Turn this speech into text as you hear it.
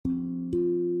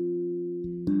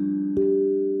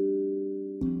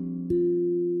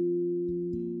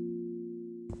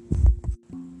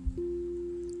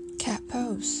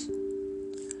pose.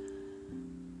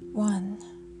 1.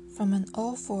 From an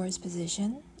all-fours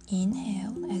position,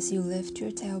 inhale as you lift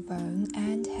your tailbone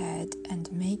and head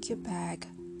and make your back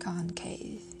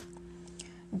concave.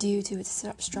 Due to its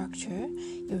structure,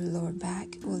 your lower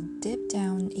back will dip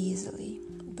down easily,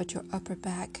 but your upper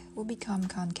back will become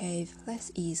concave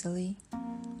less easily.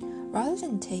 Rather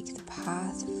than take the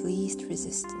path of least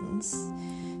resistance,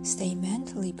 stay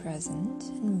mentally present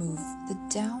and move the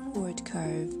downward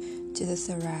curve to the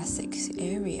thoracic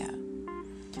area.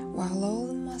 While all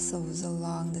the muscles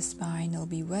along the spine will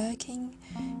be working,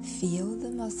 feel the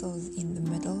muscles in the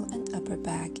middle and upper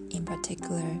back in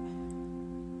particular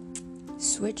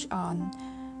switch on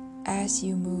as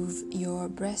you move your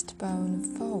breastbone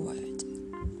forward.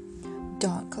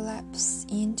 Don't collapse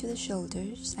into the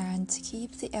shoulders and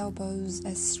keep the elbows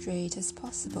as straight as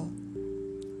possible.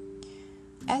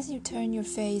 As you turn your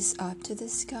face up to the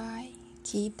sky,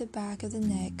 keep the back of the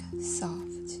neck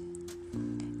soft.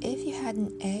 If you had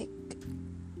an egg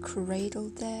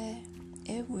cradled there,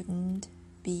 it wouldn't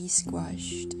be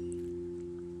squashed.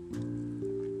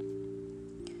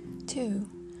 2.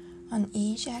 On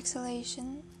each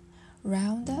exhalation,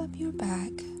 round up your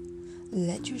back.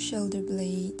 Let your shoulder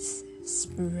blades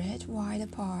spread wide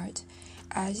apart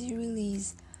as you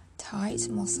release tight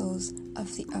muscles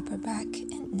of the upper back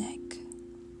and neck.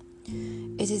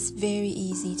 It is very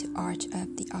easy to arch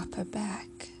up the upper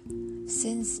back,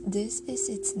 since this is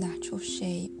its natural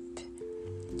shape.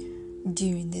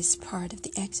 During this part of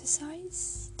the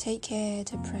exercise, take care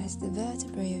to press the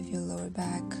vertebrae of your lower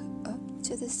back up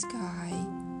to the sky.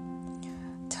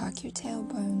 Tuck your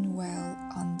tailbone well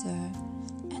under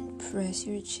and press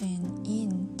your chin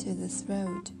into the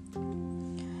throat.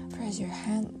 Press your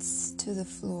hands to the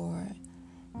floor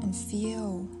and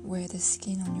feel where the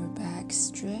skin on your back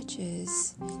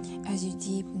stretches as you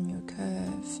deepen your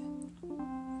curve.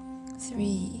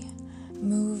 3.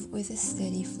 Move with a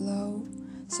steady flow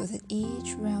so that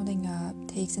each rounding up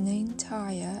takes an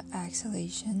entire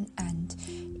exhalation and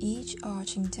each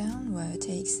arching downward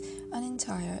takes an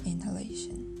entire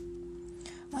inhalation.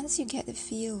 Once you get the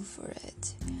feel for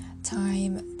it,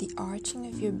 time the arching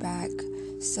of your back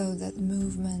so that the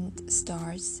movement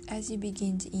starts as you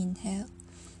begin to inhale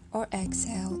or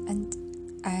exhale and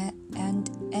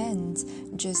ends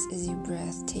just as your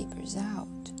breath tapers out.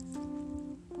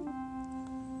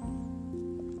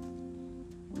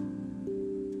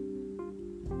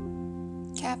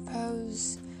 Cat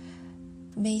pose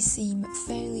may seem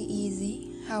fairly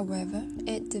easy, however,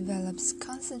 it develops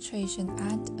concentration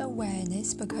and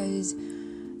awareness because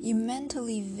you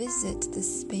mentally visit the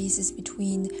spaces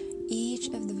between each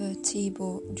of the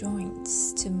vertebral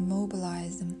joints to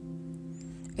mobilize them.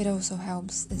 It also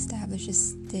helps establish a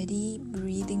steady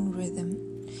breathing rhythm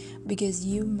because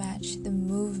you match the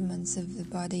movements of the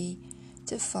body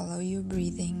to follow your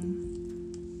breathing.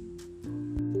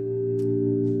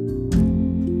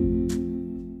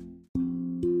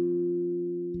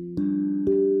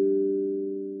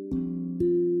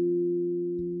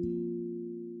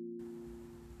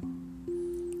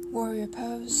 Warrior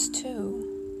Pose 2.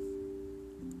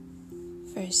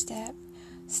 First step,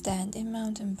 stand in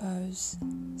mountain pose.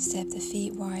 Step the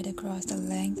feet wide across the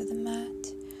length of the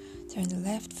mat. Turn the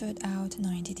left foot out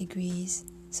 90 degrees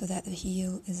so that the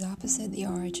heel is opposite the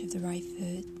arch of the right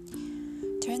foot.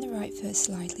 Turn the right foot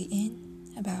slightly in,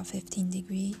 about 15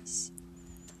 degrees.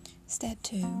 Step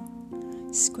 2.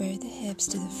 Square the hips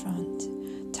to the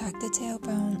front. Tuck the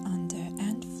tailbone under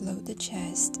and float the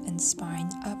chest and spine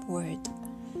upward.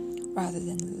 Rather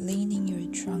than leaning your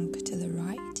trunk to the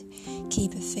right,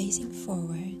 keep it facing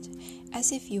forward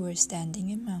as if you were standing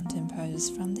in mountain pose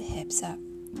from the hips up.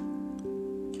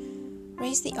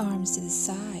 Raise the arms to the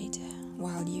side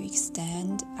while you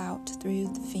extend out through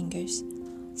the fingers.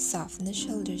 Soften the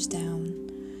shoulders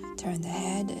down. Turn the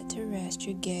head to rest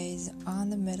your gaze on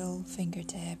the middle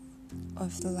fingertip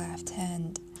of the left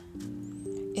hand.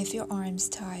 If your arms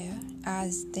tire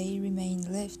as they remain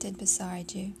lifted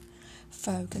beside you,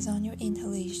 focus on your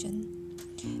inhalation.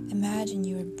 Imagine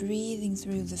you are breathing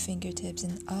through the fingertips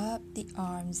and up the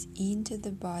arms into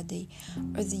the body,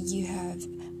 or that you have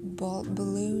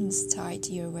balloons tied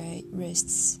to your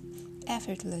wrists,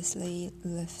 effortlessly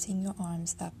lifting your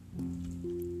arms up.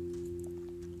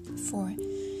 4.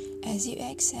 As you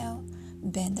exhale,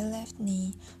 bend the left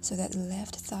knee so that the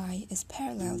left thigh is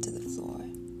parallel to the floor.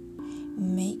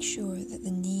 Make sure that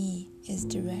the knee is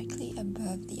directly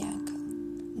above the ankle,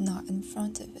 not in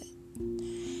front of it.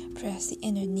 Press the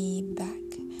inner knee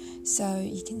back so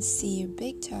you can see your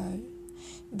big toe,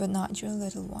 but not your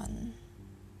little one.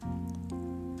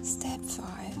 Step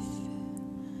 5.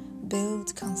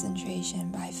 Build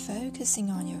concentration by focusing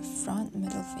on your front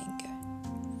middle finger.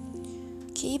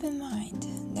 Keep in mind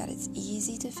that it's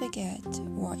easy to forget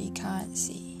what you can't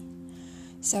see.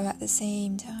 So at the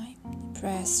same time,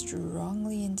 press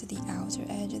strongly into the outer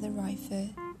edge of the right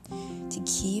foot to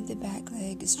keep the back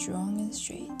leg strong and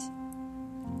straight.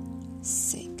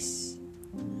 6.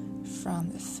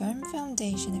 From the firm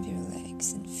foundation of your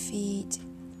legs and feet,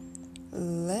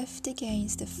 lift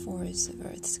against the force of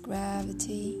Earth's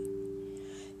gravity.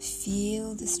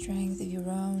 Feel the strength of your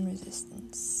own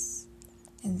resistance,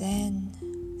 and then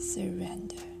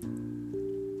surrender.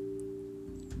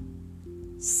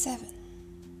 7.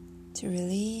 To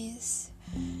release,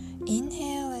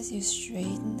 inhale as you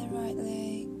straighten the right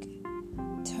leg,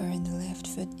 turn the left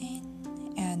foot in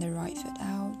and the right foot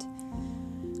out,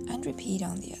 and repeat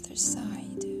on the other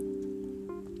side.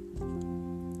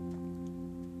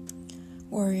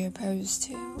 Warrior Pose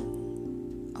 2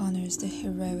 honors the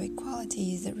heroic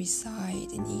qualities that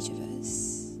reside in each of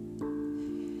us.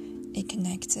 It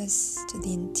connects us to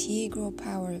the integral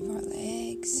power of our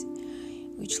legs,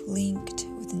 which, linked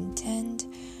with intent,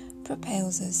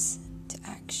 propels us to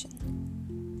action.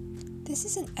 This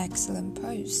is an excellent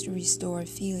pose to restore a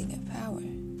feeling of power.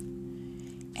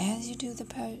 As you do the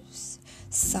pose,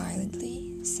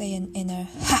 silently say an inner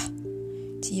 "ha"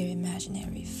 to your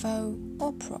imaginary foe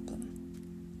or problem.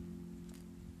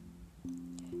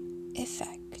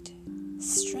 Effect: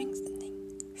 strengthening,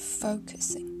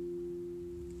 focusing.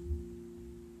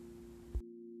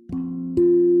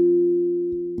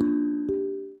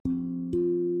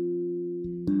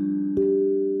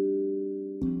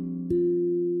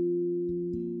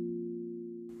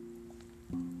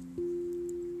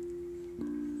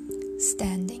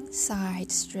 Standing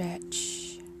side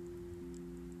stretch.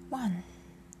 1.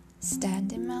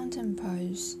 Stand in mountain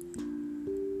pose.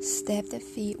 Step the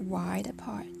feet wide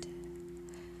apart.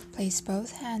 Place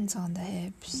both hands on the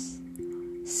hips.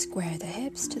 Square the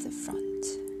hips to the front.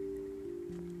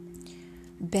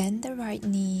 Bend the right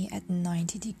knee at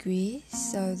 90 degrees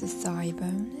so the thigh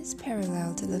bone is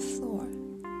parallel to the floor.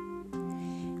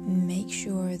 Make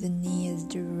sure the knee is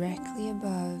directly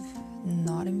above,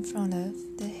 not in front of,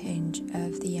 the hinge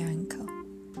of the ankle.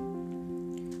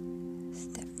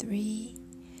 Step 3.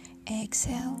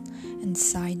 Exhale and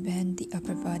side bend the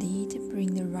upper body to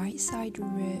bring the right side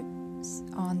ribs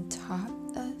on top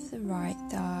of the right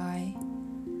thigh.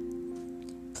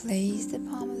 Place the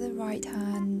palm of the right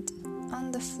hand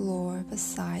on the floor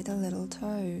beside the little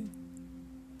toe.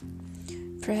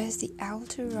 Press the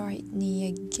outer right knee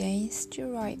against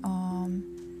your right arm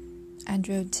and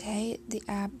rotate the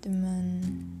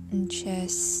abdomen and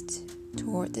chest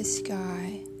toward the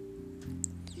sky.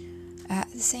 At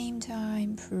the same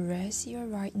time, press your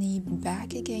right knee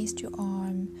back against your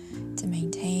arm to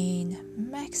maintain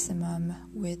maximum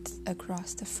width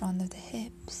across the front of the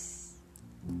hips.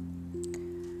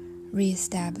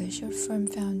 Re-establish your firm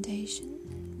foundation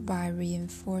by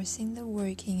reinforcing the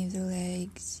working of the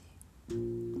legs.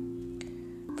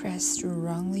 Press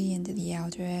strongly into the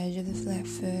outer edge of the left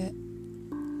foot.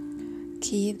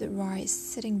 Keep the right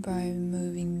sitting bone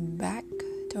moving back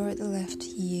toward the left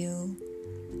heel,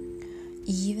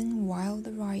 even while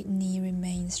the right knee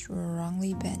remains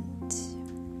strongly bent.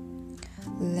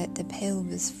 Let the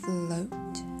pelvis float,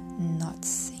 not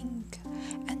sink,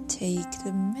 and take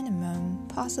the minimum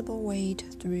possible weight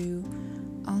through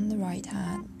on the right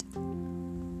hand.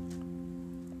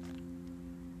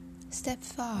 Step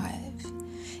 5.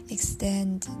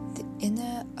 Extend the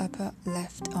inner upper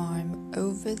left arm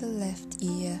over the left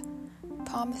ear,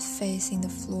 palm facing the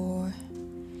floor.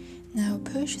 Now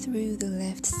push through the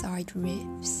left side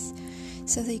ribs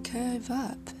so they curve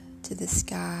up to the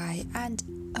sky and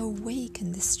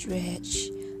awaken the stretch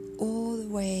all the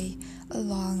way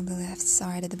along the left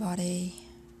side of the body.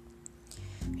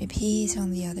 Repeat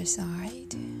on the other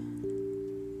side.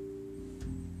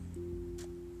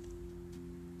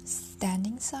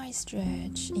 Standing side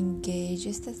stretch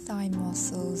engages the thigh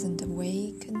muscles and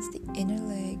awakens the inner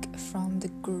leg from the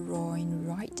groin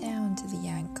right down to the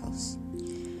ankles.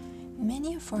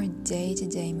 Many of our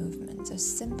day-to-day movements are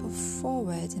simple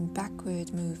forward and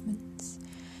backward movements,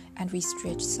 and we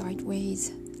stretch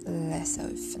sideways less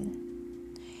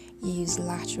often. Use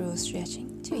lateral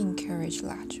stretching to encourage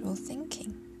lateral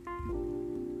thinking.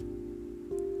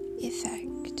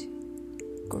 Effect: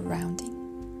 grounding,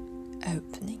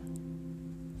 opening.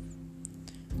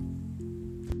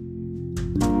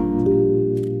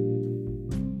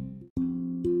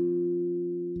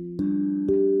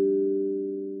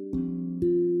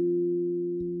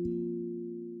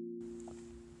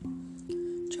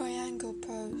 Triangle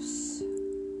pose.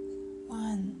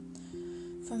 1.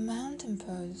 For mountain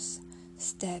pose,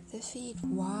 Step the feet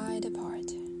wide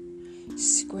apart.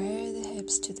 Square the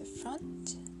hips to the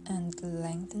front and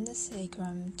lengthen the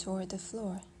sacrum toward the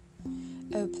floor,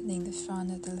 opening the front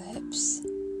of the hips.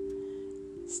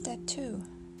 Step 2.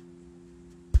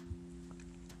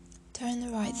 Turn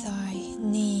the right thigh,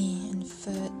 knee and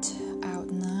foot out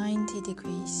 90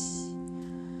 degrees.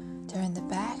 Turn the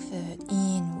back foot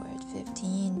inward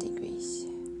 15 degrees.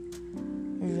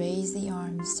 Raise the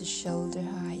arms to shoulder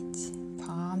height,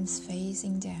 palms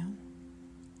facing down.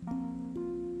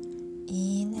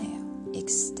 Inhale,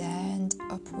 extend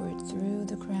upward through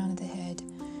the crown of the head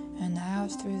and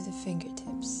out through the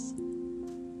fingertips.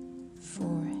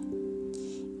 4.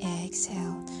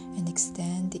 Exhale and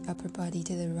extend the upper body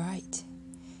to the right.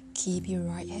 Keep your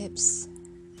right hip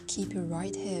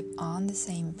on the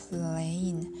same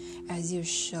plane as your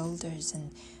shoulders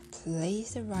and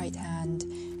place the right hand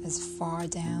as far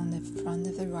down the front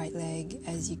of the right leg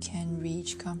as you can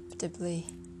reach comfortably.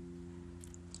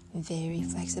 Very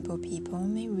flexible people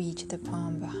may reach the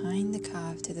palm behind the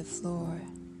calf to the floor.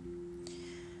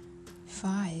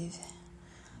 5.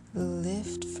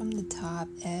 Lift from the top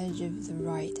edge of the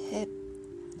right hip,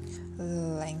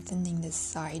 lengthening the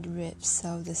side ribs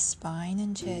so the spine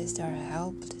and chest are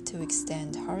helped to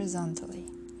extend horizontally,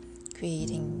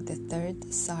 creating the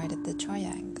third side of the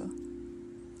triangle.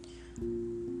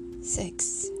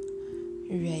 6.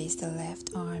 Raise the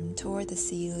left arm toward the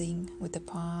ceiling with the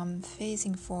palm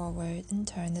facing forward and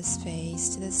turn the face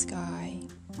to the sky.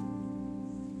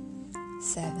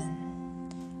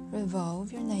 7.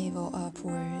 Revolve your navel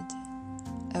upward.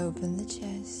 Open the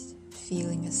chest,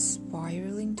 feeling a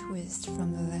spiraling twist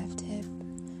from the left hip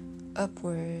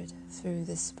upward through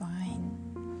the spine,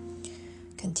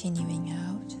 continuing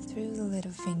out through the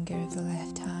little finger of the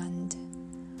left hand.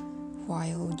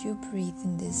 While you breathe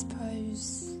in this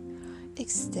pose,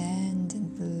 extend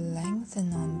and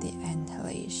lengthen on the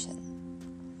inhalation,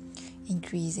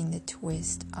 increasing the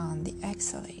twist on the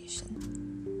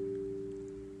exhalation.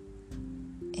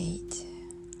 8.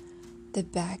 The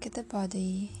back of the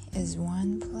body is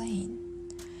one plane.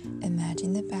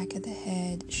 Imagine the back of the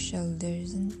head,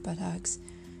 shoulders and buttocks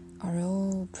are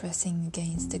all pressing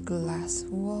against the glass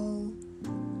wall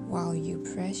while you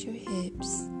press your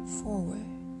hips forward.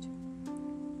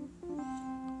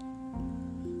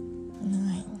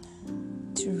 9.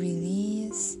 To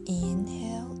release,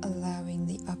 inhale, allowing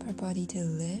the upper body to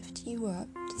lift you up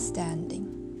to standing.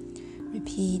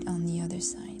 Repeat on the other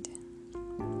side.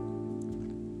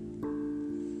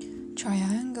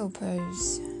 Triangle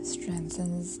pose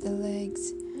strengthens the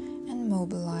legs and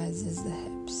mobilizes the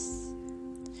hips.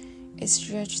 It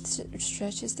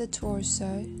stretches the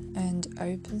torso and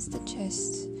opens the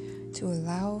chest to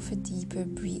allow for deeper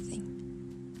breathing.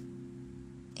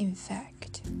 In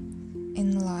fact,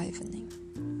 enlivening.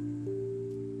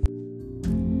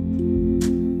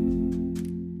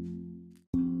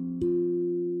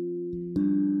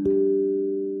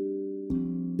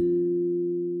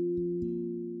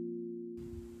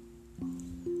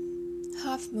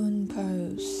 Half moon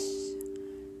pose.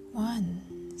 1.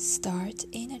 Start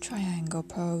in a triangle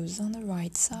pose on the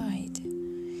right side.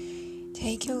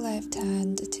 Take your left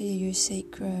hand to your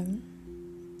sacrum,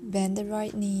 bend the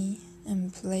right knee,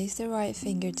 and place the right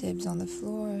fingertips on the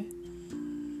floor,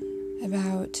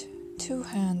 about 2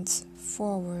 hands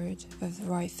forward of the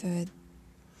right foot.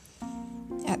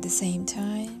 At the same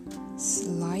time,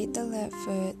 slide the left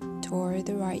foot toward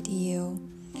the right heel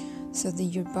so that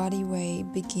your body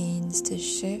weight begins to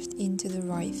shift into the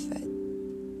right foot.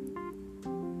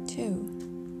 2.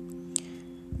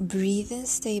 Breathe and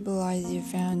stabilize your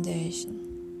foundation.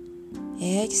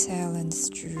 Exhale and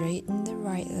straighten the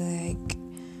right leg,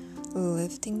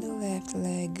 lifting the left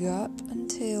leg up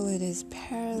until it is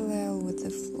parallel with the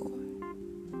floor.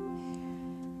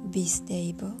 Be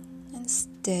stable and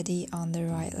steady on the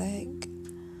right leg.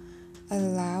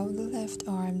 Allow the left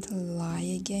arm to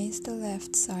lie against the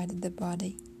left side of the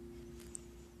body.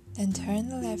 Then turn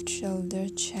the left shoulder,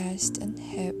 chest, and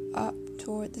hip up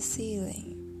toward the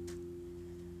ceiling.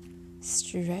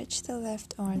 Stretch the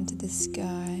left arm to the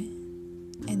sky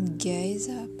and gaze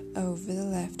up over the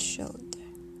left shoulder.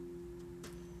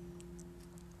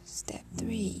 Step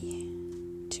 3.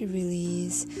 To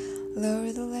release,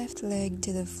 lower the left leg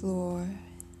to the floor.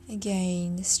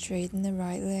 Again, straighten the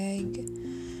right leg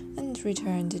and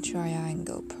return to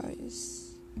triangle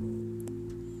pose.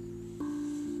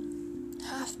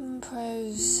 Half moon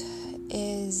pose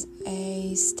is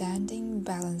a standing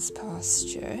balance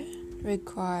posture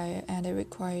it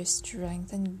requires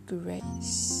strength and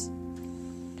grace.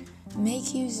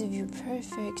 Make use of your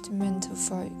perfect mental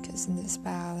focus in this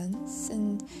balance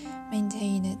and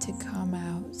maintain it to come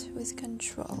out with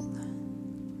control.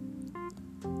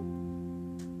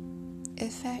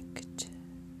 Effect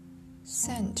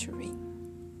centering.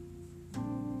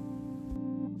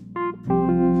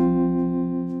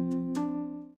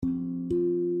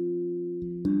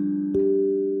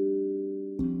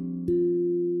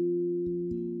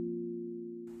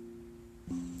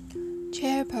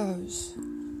 Chair pose.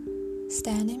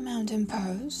 Standing mountain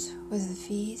pose with the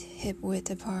feet hip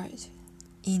width apart.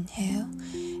 Inhale,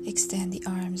 extend the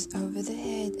arms over the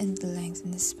head and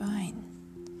lengthen the spine.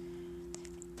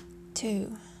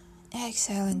 2.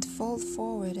 Exhale and fold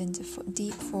forward into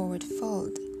deep forward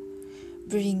fold.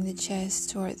 Bring the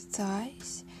chest toward the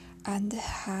thighs and the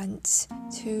hands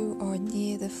to or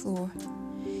near the floor.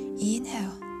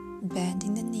 Inhale,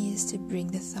 bending the knees to bring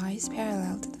the thighs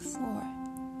parallel to the floor.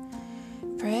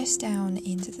 Press down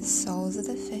into the soles of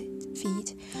the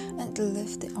feet and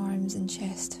lift the arms and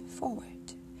chest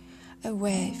forward,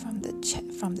 away from the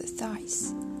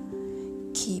thighs.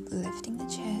 Keep lifting the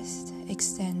chest,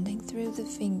 extending through the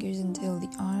fingers until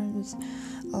the arms,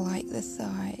 like the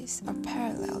thighs, are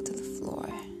parallel to the floor.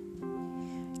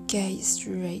 Gaze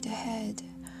straight ahead.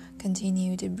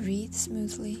 Continue to breathe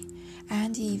smoothly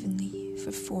and evenly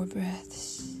for 4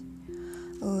 breaths.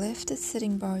 Lift the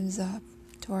sitting bones up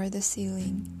toward the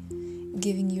ceiling,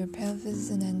 giving your pelvis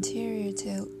an anterior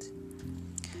tilt.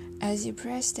 As you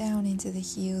press down into the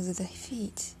heels of the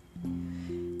feet,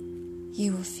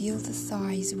 you will feel the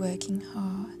thighs working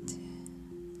hard.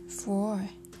 4.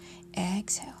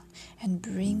 Exhale and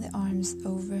bring the arms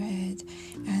overhead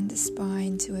and the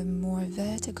spine to a more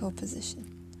vertical position.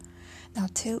 Now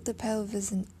tilt the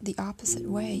pelvis in the opposite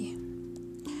way.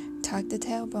 Tuck the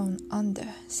tailbone under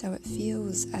so it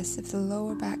feels as if the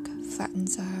lower back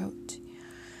flattens out.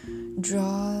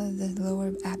 Draw the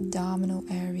lower abdominal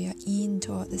area in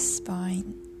toward the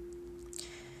spine.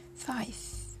 5.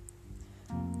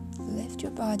 Lift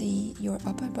your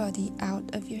upper body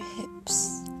out of your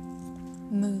hips.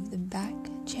 Move the back,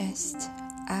 chest,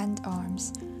 and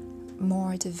arms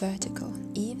more to vertical,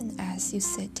 even as you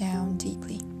sit down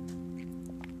deeply.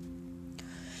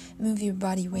 Move your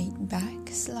body weight back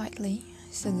slightly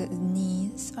so that the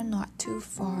knees are not too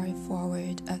far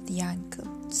forward of the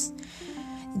ankles.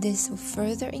 This will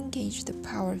further engage the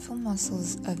powerful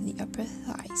muscles of the upper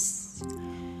thighs.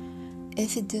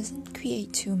 If it doesn't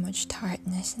create too much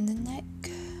tightness in the neck,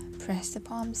 press the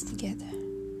palms together.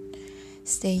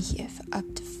 Stay here for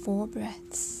up to 4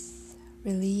 breaths.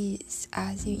 Release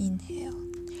as you inhale,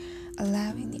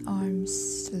 allowing the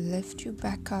arms to lift you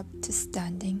back up to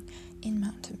standing in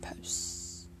mountain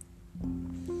pose.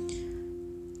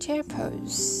 Chair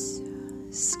pose.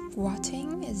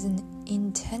 Squatting is an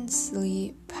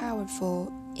intensely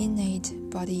powerful, innate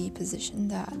body position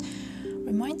that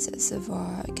reminds us of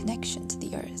our connection to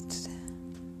the earth.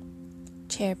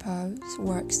 Chair pose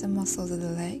works the muscles of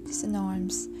the legs and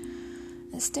arms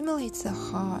and stimulates the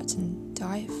heart and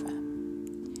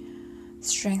diaphragm.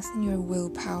 Strengthen your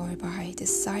willpower by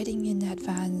deciding in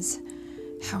advance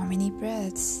how many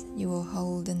breaths you will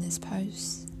hold in this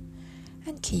pose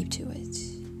and keep to it.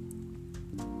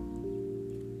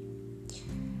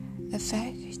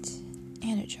 Effect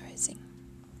energizing.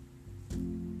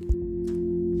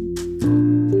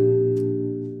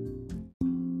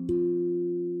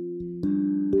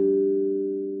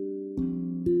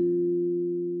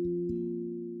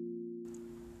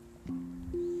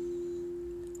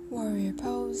 Warrior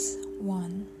pose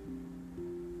 1.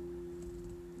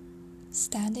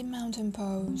 Standing mountain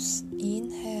pose.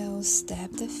 Inhale,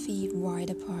 step the feet wide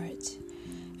apart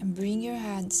and bring your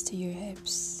hands to your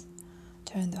hips.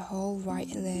 Turn the whole right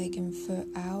leg and foot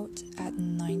out at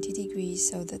 90 degrees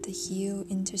so that the heel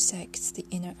intersects the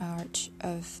inner arch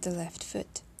of the left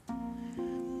foot.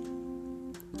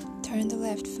 Turn the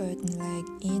left foot and leg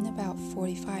in about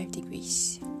 45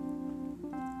 degrees.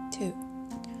 2.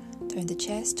 Turn the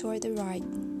chest toward the right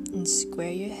and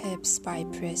square your hips by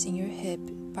pressing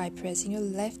your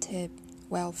left hip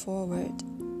well forward.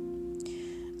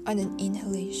 On an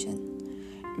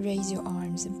inhalation, raise your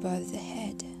arms above the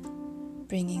head,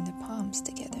 bringing the palms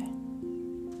together.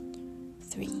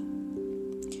 3.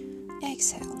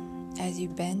 Exhale as you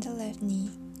bend the left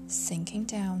knee, sinking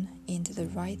down into the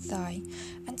right thigh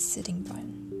and sitting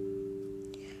bone.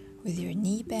 With your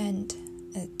knee bent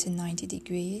to 90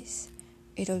 degrees,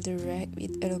 it'll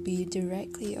be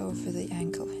directly over the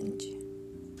ankle hinge.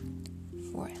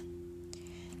 4.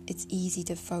 It's easy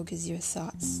to focus your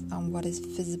thoughts on what is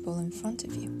visible in front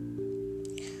of you.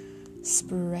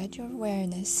 Spread your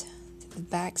awareness to the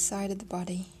back side of the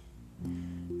body,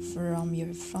 From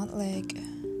your front leg,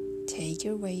 take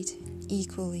your weight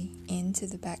equally into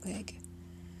the back leg.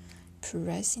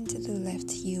 Press into the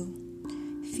left heel,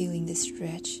 feeling the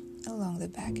stretch along the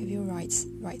back of your right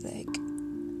leg.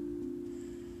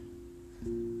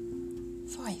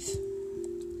 5.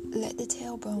 Let the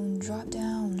tailbone drop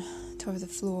down toward the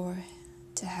floor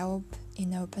to help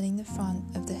in opening the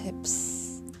front of the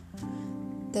hips,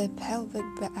 the pelvic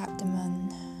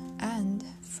abdomen, and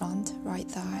front right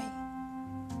thigh.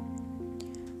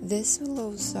 This will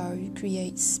also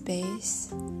create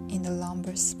space in the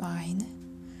lumbar spine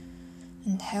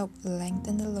and help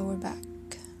lengthen the lower back.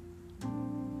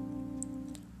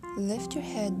 Lift your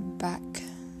head back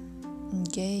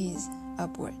and gaze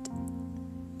upward.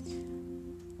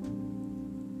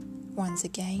 Once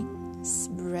again,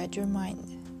 spread your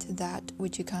mind to that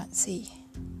which you can't see.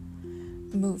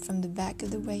 Move from the back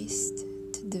of the waist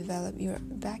to develop your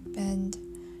back bend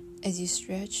as you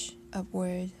stretch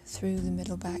upward through the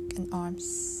middle back and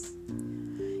arms,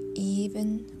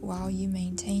 even while you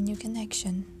maintain your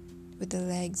connection with the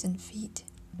legs and feet.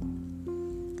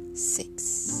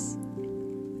 6.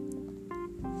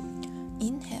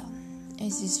 Inhale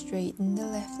as you straighten the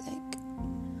left leg.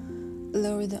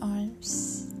 Lower the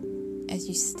arms as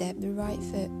you step the right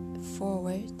foot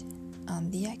forward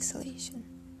on the exhalation,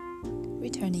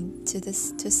 returning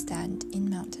to stand in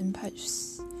mountain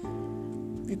pose.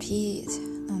 Repeat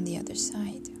on the other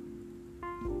side.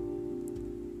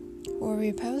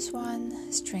 Warrior Pose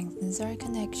 1 strengthens our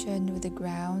connection with the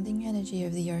grounding energy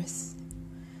of the earth.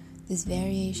 This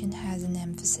variation has an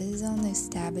emphasis on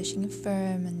establishing a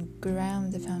firm and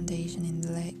grounded foundation in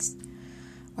the legs,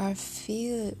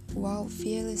 while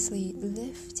fearlessly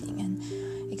lifting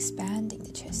and expanding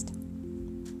the chest.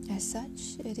 As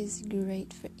such, it is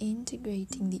great for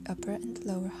integrating the upper and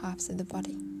lower halves of the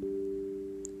body.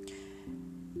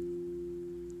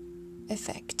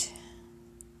 Effect: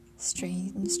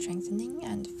 strengthening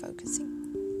and focusing.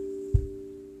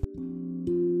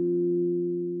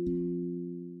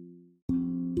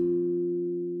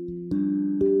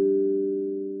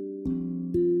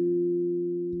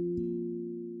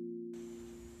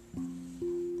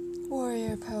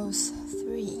 Warrior Pose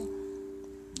 3.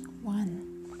 1.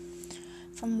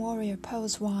 From Warrior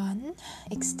Pose 1,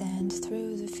 extend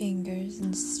through the fingers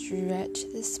and stretch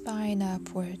the spine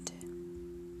upward.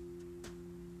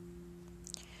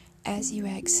 As you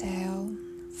exhale,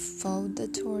 fold the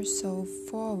torso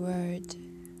forward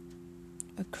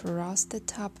across the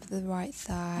top of the right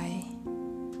thigh,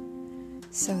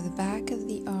 so the back of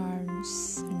the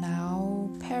arms are now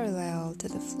parallel to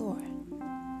the floor.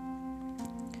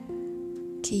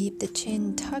 Keep the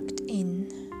chin tucked in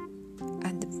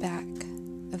and the back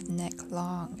of the neck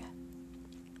long.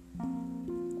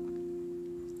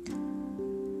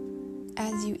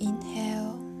 As you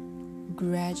inhale,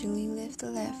 gradually lift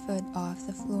the left foot off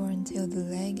the floor until the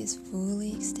leg is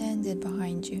fully extended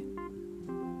behind you.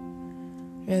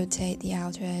 Rotate the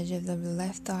outer edge of the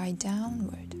left thigh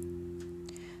downward,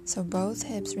 so both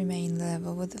hips remain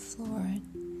level with the floor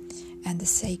and the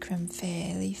sacrum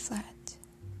fairly flat.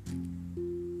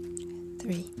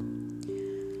 3.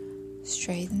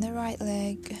 Straighten the right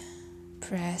leg,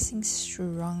 pressing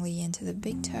strongly into the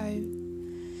big toe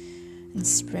and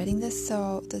spreading the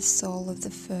sole of the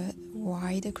foot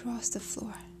wide across the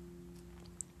floor.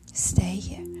 Stay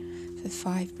here for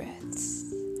 5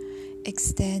 breaths,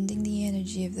 extending the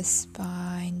energy of the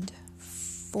spine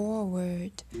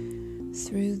forward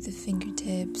through the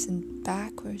fingertips and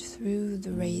backward through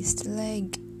the raised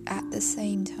leg at the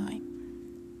same time.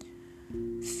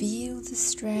 Feel the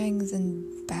strength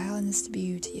and balanced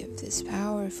beauty of this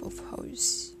powerful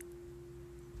pose.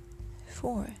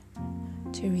 4.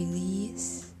 To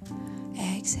release,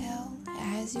 exhale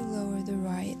as you lower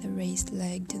the raised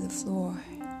leg to the floor.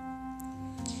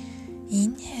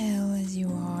 Inhale as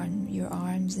your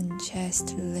arms and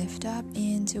chest lift up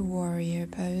into Warrior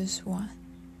Pose 1.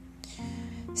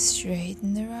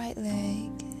 Straighten the right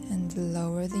leg and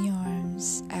lower the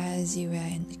arms as you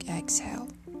exhale.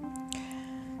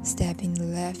 Stepping the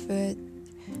left foot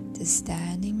to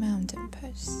standing mountain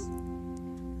pose.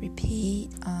 Repeat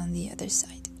on the other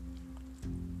side.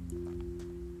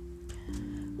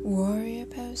 Warrior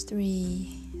Pose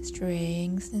 3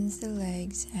 strengthens the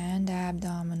legs and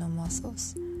abdominal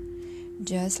muscles.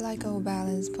 Just like all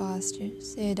balanced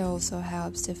postures, it also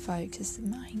helps to focus the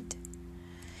mind.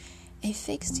 A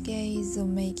fixed gaze will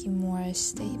make you more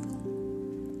stable.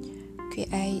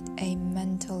 Create a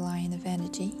mental line of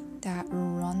energy that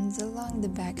runs along the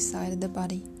back side of the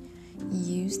body.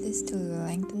 Use this to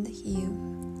lengthen the heel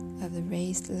of the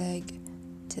raised leg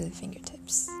to the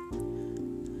fingertips.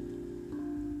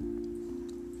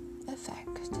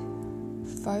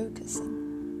 focusing.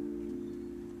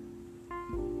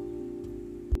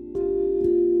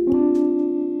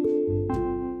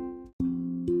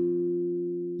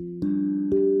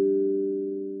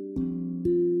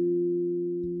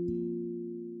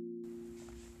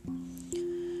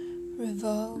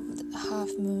 Revolved half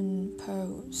moon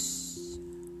pose.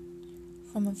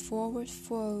 From a forward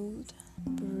fold,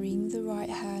 bring the right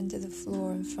hand to the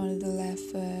floor in front of the left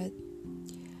foot.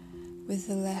 With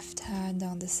the left hand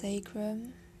on the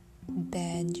sacrum,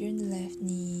 bend your left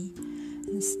knee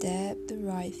and step the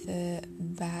right foot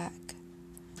back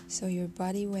so your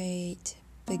body weight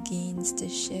begins to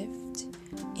shift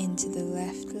into the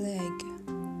left leg.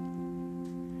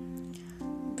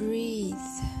 Breathe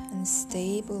and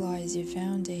stabilize your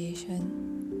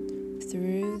foundation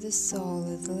through the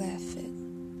sole of the left foot.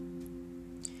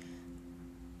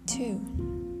 2.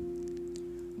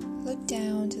 Look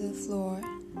down to the floor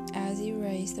as you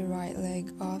raise the right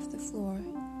leg off the floor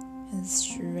and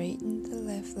straighten the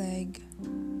left leg.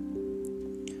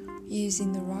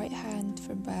 Using the right hand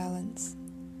for balance,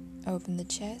 open the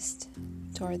chest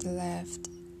toward the left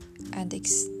and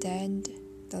extend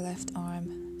the left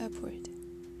arm upward.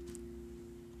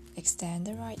 Extend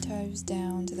the right toes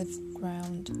down to the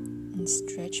ground and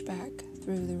stretch back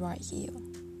through the right heel.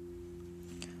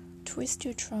 Twist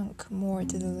your trunk more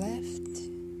to the left.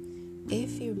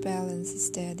 If your balance is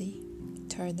steady,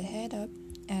 turn the head up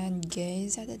and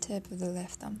gaze at the tip of the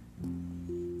left thumb.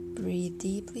 Breathe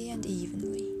deeply and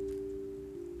evenly.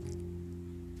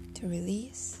 To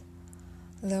release,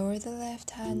 lower the left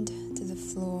hand to the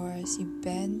floor as you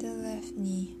bend the left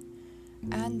knee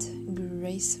and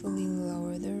gracefully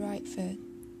lower the right foot.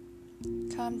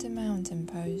 Come to mountain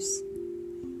pose,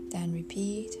 then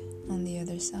repeat on the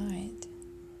other side.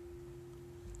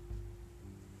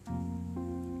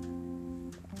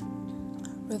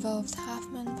 Revolved half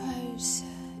moon pose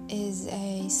is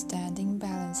a standing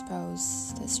balance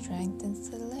pose that strengthens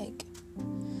the leg.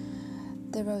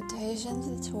 The rotation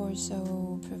of the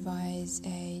torso provides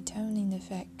a toning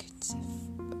effect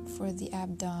for the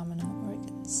abdominal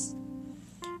organs.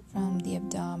 From the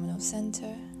abdominal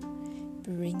center,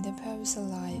 bring the pose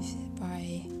alive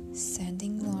by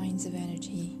sending lines of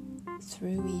energy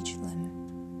through each limb.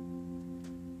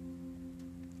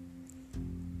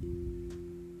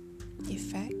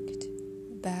 Effect: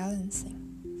 balancing.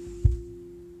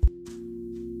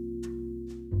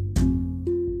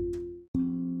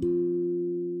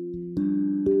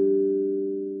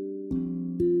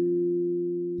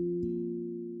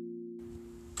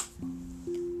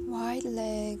 Wide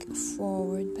leg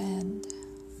forward bend.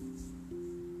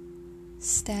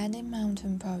 Standing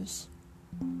mountain pose.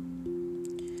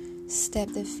 Step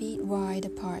the feet wide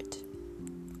apart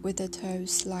with the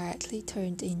toes slightly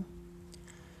turned in.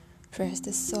 Press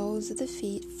the soles of the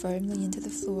feet firmly into the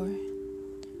floor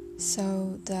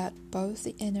so that both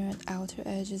the inner and outer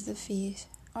edges of the feet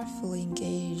are fully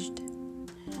engaged.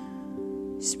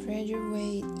 Spread your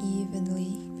weight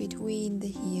evenly between the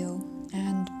heel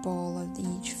and ball of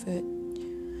each foot.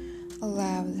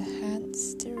 Allow the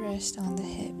hands to rest on the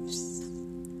hips.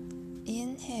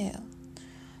 Inhale,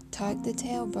 tuck the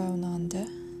tailbone under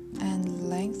and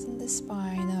lengthen the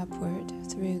spine upward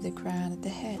through the crown of the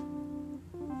head.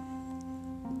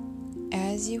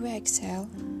 As you exhale,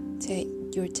 take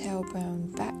your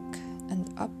tailbone back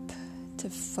and up to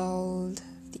fold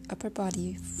the upper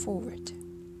body forward.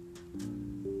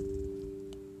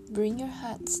 Bring your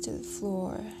hands to the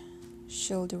floor,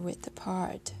 shoulder width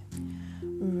apart,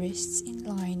 wrists in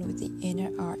line with the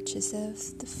inner arches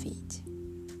of the feet.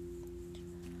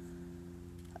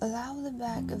 Allow the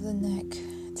back of the neck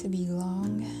to be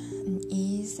long and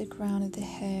ease the crown of the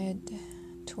head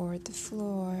toward the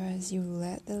floor as you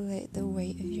let the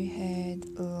weight of your head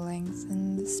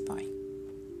lengthen the spine.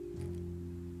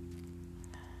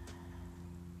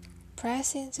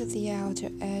 Press into the outer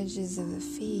edges of the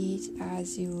feet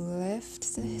as you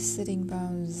lift the sitting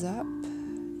bones up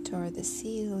toward the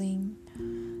ceiling,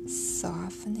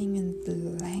 softening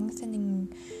and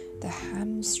lengthening the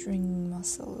hamstring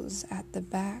muscles at the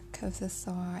back of the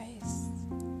thighs.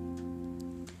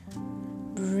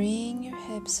 Bring your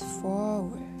hips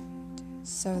forward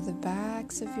so the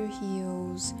backs of your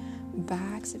heels,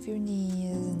 backs of your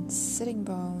knees, and sitting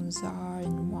bones are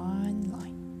in one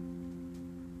line.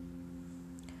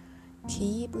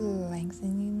 Keep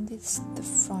lengthening the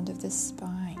front of the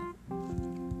spine.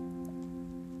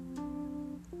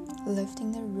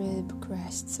 Lifting the rib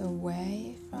crests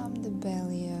away from the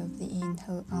belly of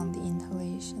on the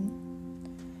inhalation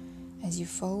as you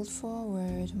fold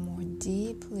forward more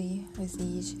deeply with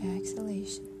each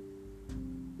exhalation.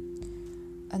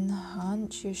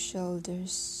 Unhunch your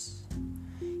shoulders.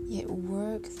 Yet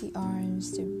work the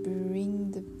arms to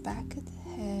bring the back of the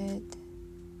head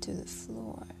to the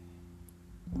floor.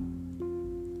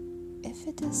 If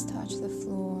it does touch the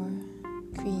floor,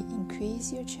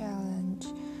 increase your challenge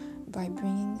by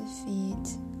bringing the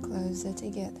feet closer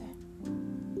together.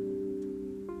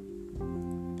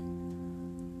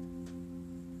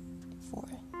 4.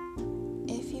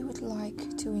 If you would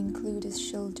like to include a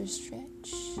shoulder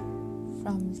stretch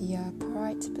from the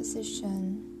upright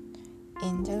position,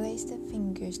 interlace the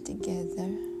fingers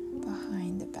together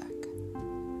behind the back,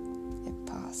 if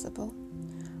possible,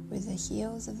 with the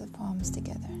heels of the palms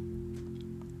together.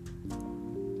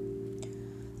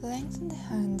 Lengthen the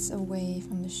hands away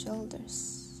from the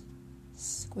shoulders,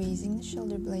 squeezing the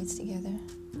shoulder blades together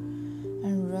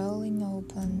and rolling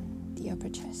open the upper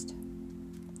chest.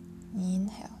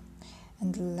 Inhale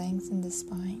and lengthen the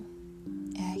spine.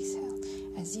 Exhale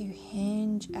as you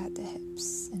hinge at the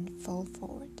hips and fold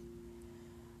forward.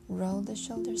 Roll the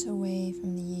shoulders away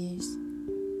from the ears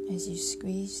as you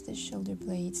squeeze the shoulder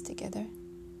blades together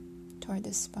toward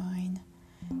the spine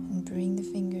and bring the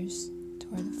fingers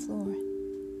toward the floor.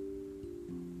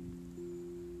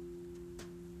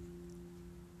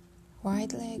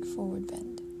 Wide leg forward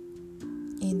bend.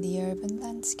 In the urban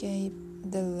landscape,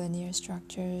 the linear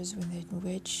structures within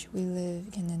which we live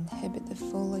can inhibit the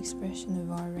full expression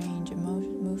of our range of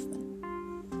movement.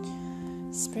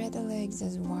 Spread the legs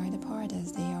as wide apart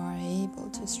as they are able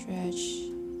to stretch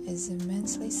is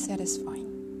immensely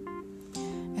satisfying,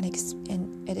 and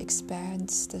it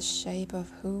expands the shape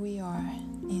of who we are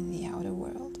in the outer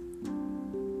world.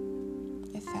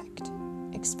 Effect: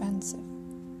 expansive.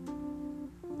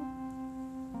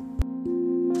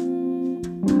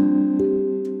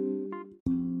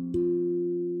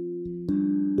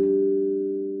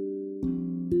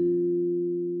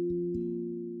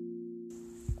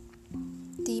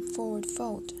 Deep forward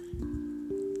fold.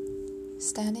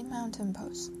 Standing mountain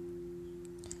pose.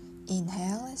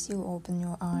 Inhale as you open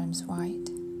your arms wide,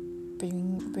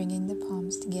 bringing the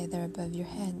palms together above your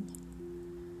head.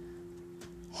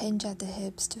 Hinge at the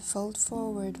hips to fold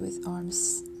forward with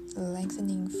arms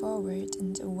lengthening forward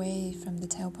and away from the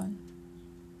tailbone.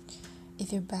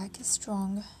 If your back is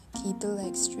strong, keep the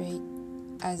legs straight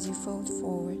as you fold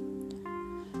forward.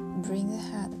 Bring the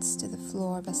hands to the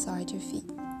floor beside your feet.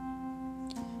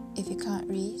 If you can't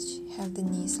reach, have the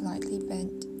knees slightly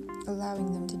bent,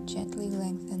 allowing them to gently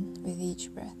lengthen with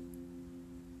each breath.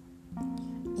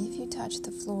 If you touch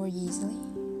the floor easily,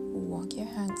 walk your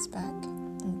hands back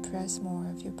and press more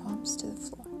of your palms to the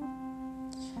floor.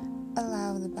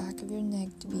 Allow the back of your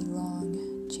neck to be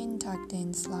long, chin tucked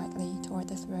in slightly toward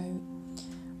the throat.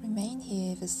 Remain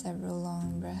here for several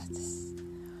long breaths,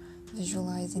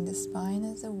 visualizing the spine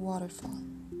as a waterfall,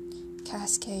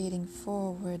 cascading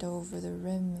forward over the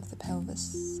rim of the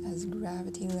pelvis as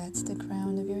gravity lets the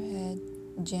crown of your head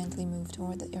gently move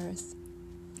toward the earth.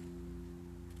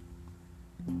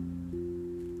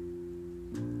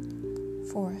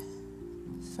 4.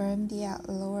 Firm the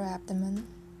lower abdomen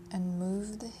and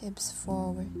move the hips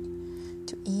forward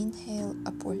to inhale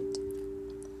upward.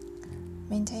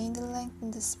 Maintain the length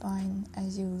in the spine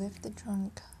as you lift the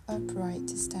trunk upright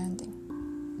to standing.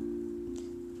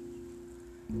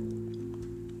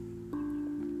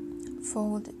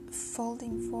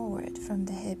 Folding forward from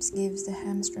the hips gives the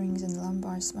hamstrings and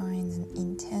lumbar spines an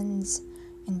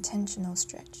intentional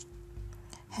stretch.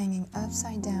 Hanging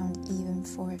upside down even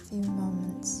for a few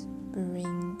moments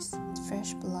brings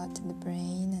fresh blood to the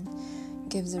brain and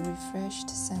gives a refreshed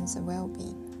sense of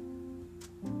well-being.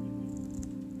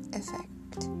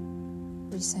 Effect: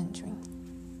 recentering.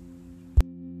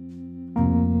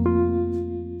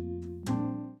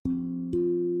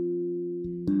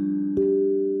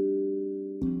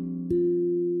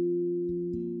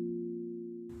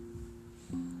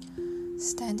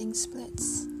 Standing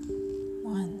splits.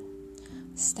 1.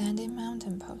 Standing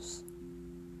mountain pose.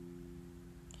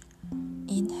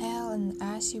 Inhale, and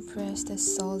as you press the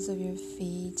soles of your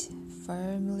feet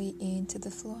firmly into the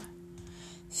floor,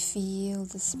 feel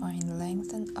the spine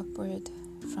lengthen upward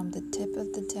from the tip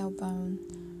of the tailbone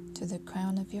to the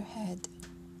crown of your head.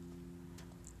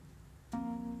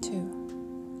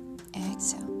 2.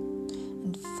 Exhale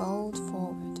and fold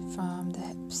forward from the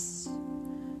hips,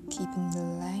 keeping the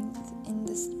length in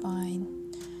the spine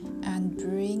and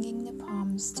bringing the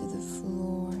palms to the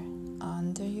floor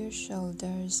under your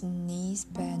shoulders, knees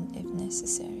bent if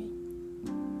necessary.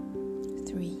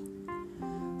 3.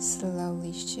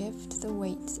 Slowly shift the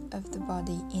weight of the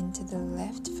body into the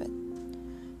left foot.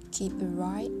 Keep the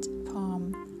right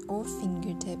palm or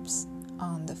fingertips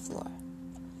on the floor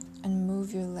and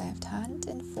move your left hand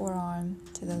and forearm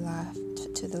to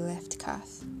the left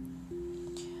calf.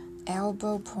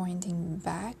 elbow pointing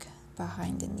back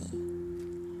behind the knee.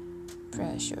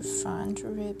 Press your front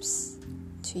ribs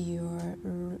to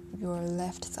your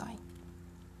left thigh.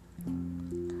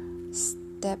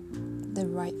 Step the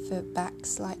right foot back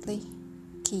slightly,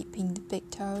 keeping the big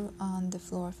toe on the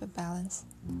floor for balance.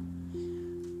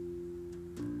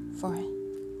 4.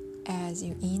 As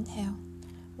you inhale,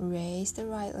 raise the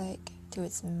right leg to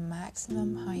its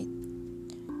maximum height.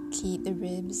 Keep the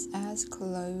ribs as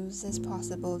close as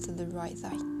possible to the right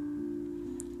thigh.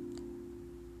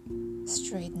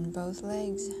 Straighten both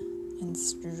legs and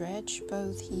stretch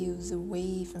both heels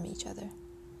away from each other.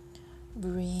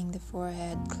 Bring the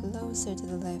forehead closer to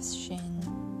the left shin.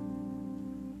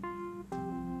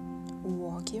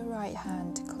 Walk your right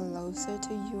hand closer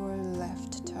to your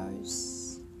left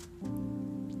toes.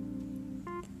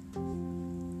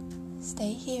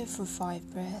 Stay here for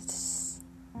 5 breaths,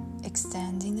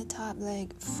 extending the top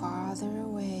leg farther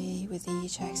away with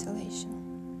each exhalation.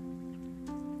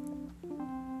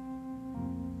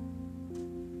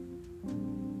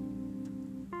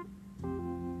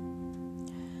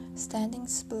 Standing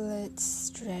splits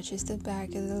stretches the back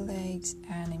of the legs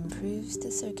and improves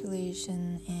the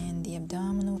circulation in the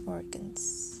abdominal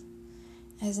organs.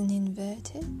 As an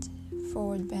inverted,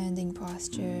 forward-bending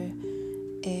posture,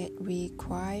 it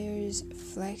requires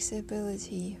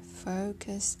flexibility,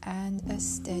 focus, and a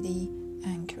steady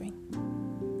anchoring.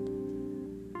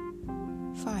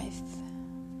 5.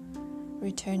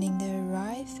 Returning the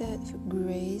right foot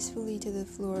gracefully to the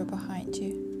floor behind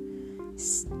you.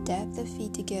 Step the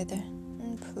feet together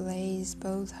and place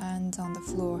both hands on the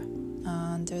floor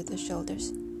under the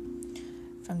shoulders.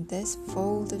 From this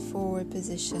folded forward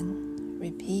position,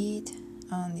 repeat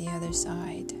on the other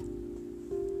side.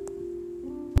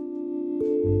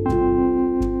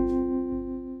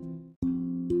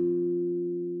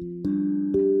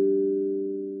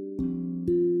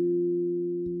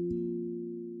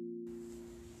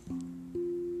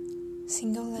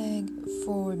 Single leg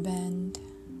forward bend.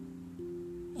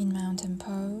 In mountain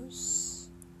pose,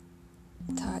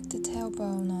 tuck the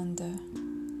tailbone under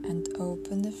and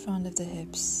open the front of the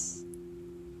hips.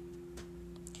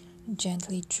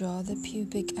 Gently draw the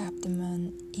pubic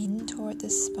abdomen in toward the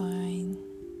spine.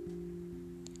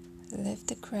 Lift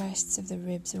the crests of the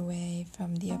ribs away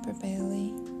from the upper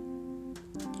belly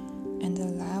and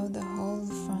allow the whole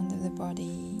front of the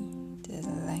body to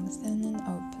lengthen and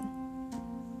open.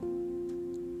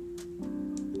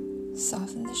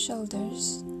 Soften the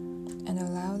shoulders and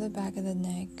allow the back of the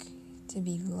neck to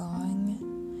be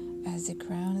long as the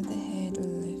crown of the head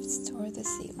lifts toward the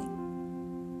ceiling.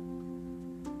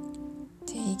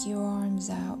 Take your arms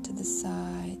out to the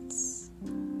sides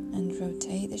and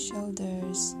rotate the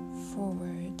shoulders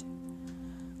forward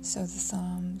so the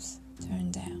thumbs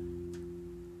turn down.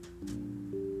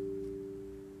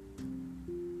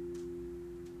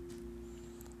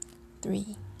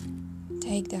 3.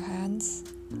 Take the hands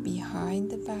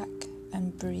behind the back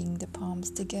and bring the palms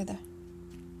together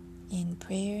in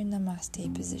prayer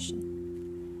namaste position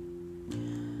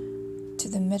to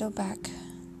the middle back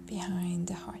behind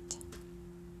the heart.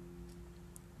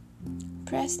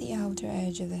 Press the outer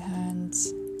edge of the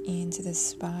hands into the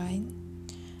spine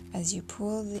as you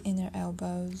pull the inner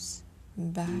elbows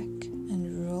back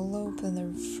and roll open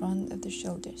the front of the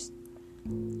shoulders.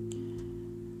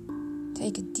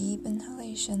 Take a deep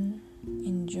inhalation,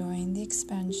 enjoying the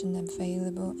expansion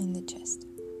available in the chest.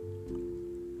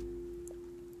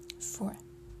 4.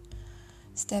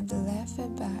 Step the left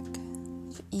foot back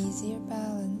for easier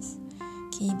balance.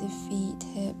 Keep the feet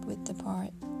hip-width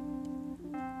apart.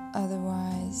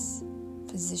 Otherwise,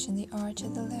 position the arch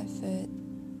of the left foot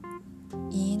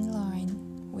in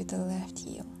line with the left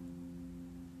heel.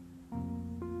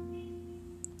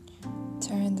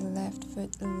 Turn the left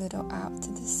foot a little out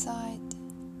to the side.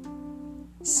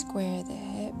 Square the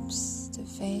hips to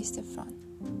face the front.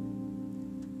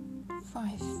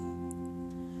 5.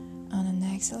 On an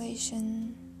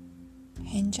exhalation,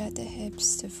 hinge at the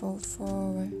hips to fold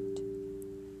forward.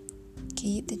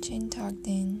 Keep the chin tucked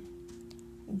in,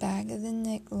 back of the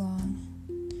neck long,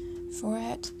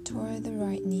 forehead toward the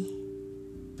right knee.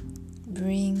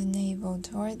 Bring the navel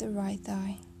toward the right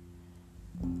thigh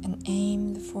and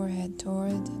aim the forehead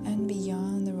toward and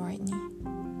beyond the right knee.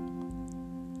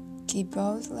 Keep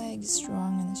both legs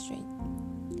strong and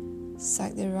straight.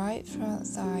 Suck the right front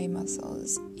thigh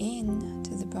muscles in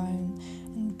to the bone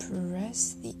and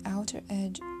press the outer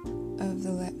edge of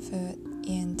the left foot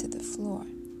into the floor.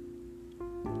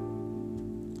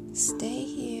 Stay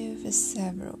here for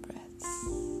several breaths.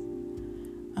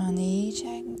 On each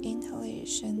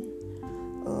inhalation,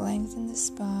 lengthen the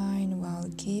spine while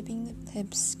keeping the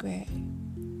hips square.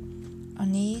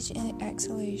 On each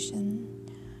exhalation,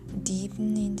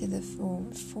 deepen into the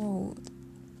forward fold.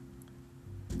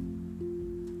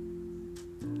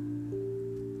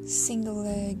 Single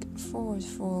leg forward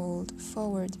fold.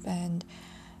 Forward bend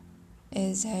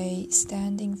is a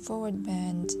standing forward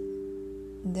bend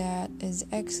that is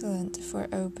excellent for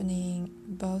opening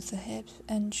both the hip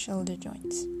and shoulder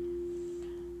joints.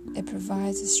 It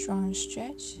provides a strong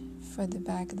stretch for the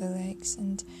back of the legs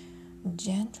and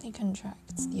gently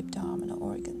contracts the abdominal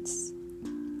organs.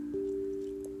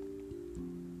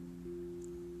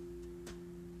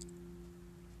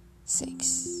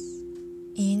 6.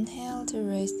 Inhale to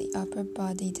raise the upper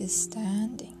body to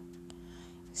standing.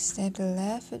 Step the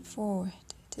left foot forward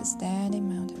to standing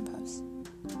mountain pose.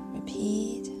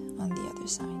 Repeat on the other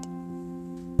side.